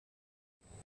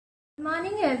Good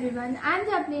morning everyone, I am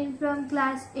Japleen from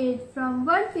class 8 from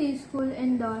World Peace School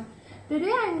Indore. Today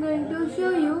I am going to show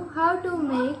you how to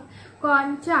make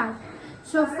corn chaat.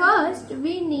 So first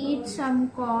we need some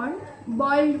corn,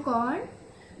 boiled corn,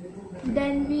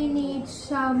 then we need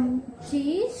some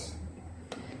cheese,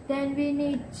 then we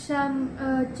need some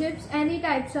chips, any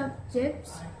types of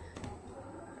chips,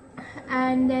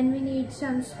 and then we need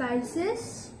some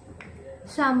spices,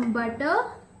 some butter,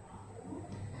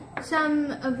 some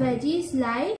veggies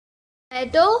like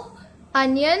tomato,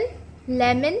 onion,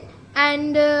 lemon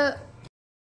and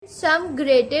some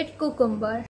grated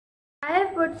cucumber. I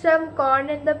have put some corn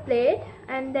in the plate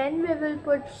and then we will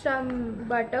put some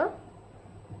butter.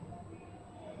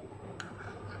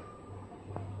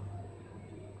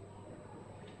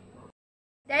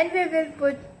 Then we will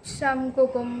put some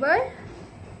cucumber,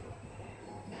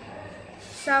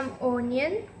 some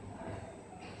onion,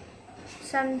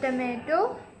 some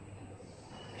tomato,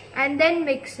 and then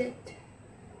mix it.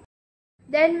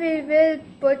 Then we will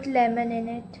put lemon in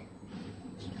it.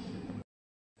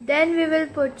 Then we will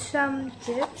put some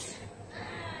chips.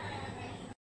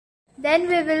 Then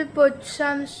we will put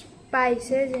some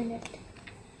spices in it.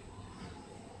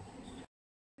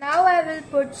 Now I will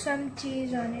put some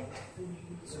cheese on it.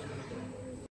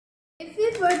 If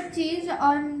we put cheese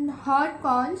on hot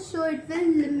corn, so it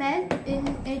will melt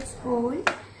in its own.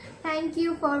 Thank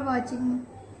you for watching.